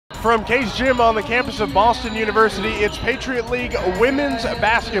From Case Gym on the campus of Boston University, it's Patriot League women's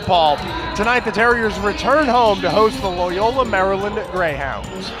basketball. Tonight, the Terriers return home to host the Loyola, Maryland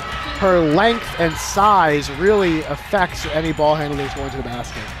Greyhounds. Her length and size really affects any ball handlers going to the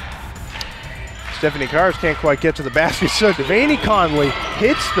basket. Stephanie Cars can't quite get to the basket, so Devaney Conley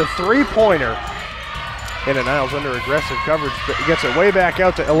hits the three-pointer. Hannah Niles under aggressive coverage, but gets it way back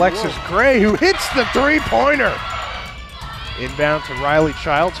out to Alexis Gray, who hits the three-pointer. Inbound to Riley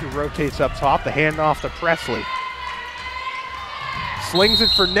Childs, who rotates up top. The handoff to Presley. Slings it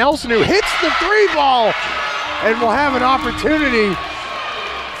for Nelson, who hits the three ball and will have an opportunity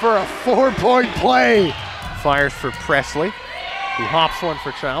for a four-point play. Fires for Presley, who hops one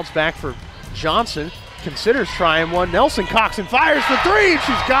for Childs. Back for Johnson. Considers trying one. Nelson cocks and fires the three, and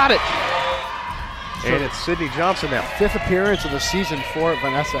she's got it. And it's Sydney Johnson now. Fifth appearance of the season for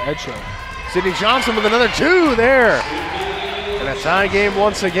Vanessa Edshow. Sydney Johnson with another two there. And a tie game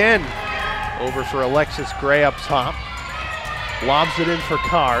once again. Over for Alexis Gray up top. Lobs it in for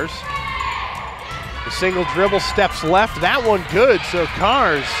Cars. The single dribble, steps left. That one good, so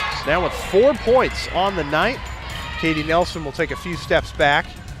Cars now with 4 points on the night. Katie Nelson will take a few steps back.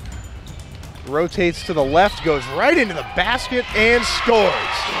 Rotates to the left, goes right into the basket and scores.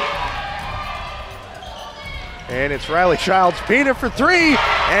 And it's Riley Childs Pena for three,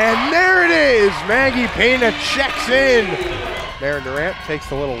 and there it is. Maggie Pena checks in. Maren Durant takes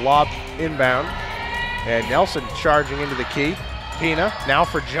the little lob inbound, and Nelson charging into the key. Pena now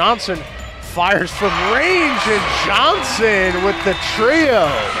for Johnson, fires from range, and Johnson with the trio.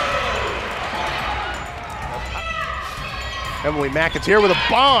 Emily McAteer with a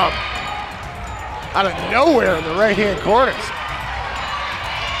bomb out of nowhere in the right-hand corners.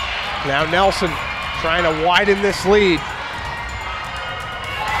 Now Nelson trying to widen this lead.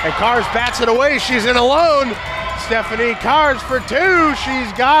 And Cars bats it away, she's in alone. Stephanie Cars for two,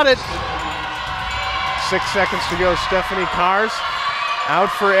 she's got it. 6 seconds to go, Stephanie Cars out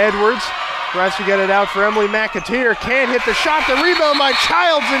for Edwards. Tries to get it out for Emily McAteer, can't hit the shot, the rebound by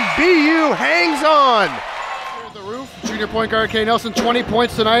Childs, and BU hangs on. The roof, junior point guard Kay Nelson, 20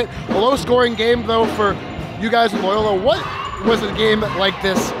 points tonight. A low-scoring game, though, for you guys in Loyola. What was a game like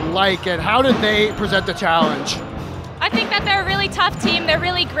this like, and how did they present the challenge? I think that they're a really tough team. They're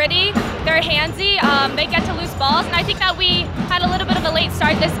really gritty. They're handsy. They get to loose balls, and I think that we had a little bit of a late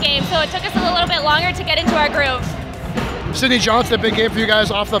start this game, so it took us a little bit longer to get into our groove. Sydney Johnson, a big game for you guys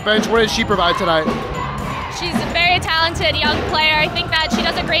off the bench. What did she provide tonight? She's a very talented young player. I think that she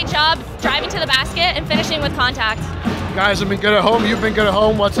does a great job driving to the basket and finishing with contact. You guys have been good at home. You've been good at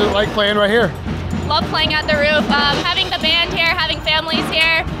home. What's it like playing right here? Love playing at the roof. Having the band here, having families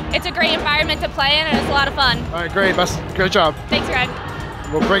here, it's a great environment to play in, and it's a lot of fun. All right, great. Good job. Thanks, Greg.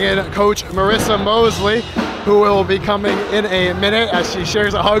 We'll bring in Coach Marissa Mosley, who will be coming in a minute as she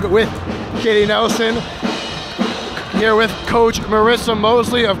shares a hug with Katie Nelson. Here with Coach Marissa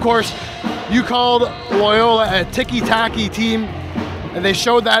Mosley. Of course, you called Loyola a ticky-tacky team, and they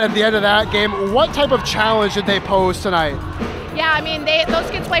showed that at the end of that game. What type of challenge did they pose tonight? Yeah, I mean, those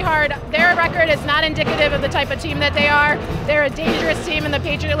kids play hard. Their record is not indicative of the type of team that they are. They're a dangerous team in the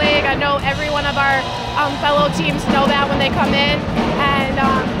Patriot League. I know every one of our fellow teams know that when they come in.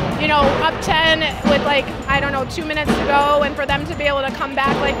 And, you know, up 10 with 2 minutes to go, and for them to be able to come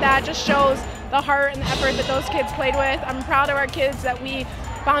back like that just shows the heart and the effort that those kids played with. I'm proud of our kids that we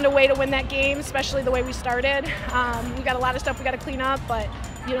found a way to win that game, especially the way we started. We got a lot of stuff we got to clean up, but,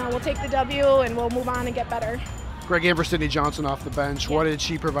 you know, we'll take the W and we'll move on and get better. Great game for Sydney Johnson off the bench. Yeah. What did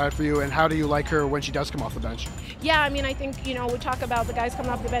she provide for you, and how do you like her when she does come off the bench? Yeah, I mean, I think, you know, we talk about the guys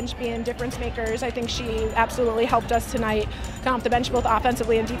coming off the bench being difference makers. I think she absolutely helped us tonight come off the bench both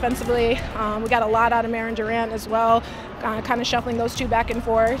offensively and defensively. We got a lot out of Maren Durant as well, kind of shuffling those two back and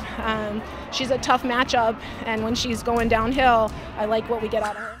forth. She's a tough matchup, and when she's going downhill, I like what we get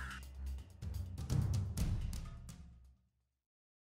out of her.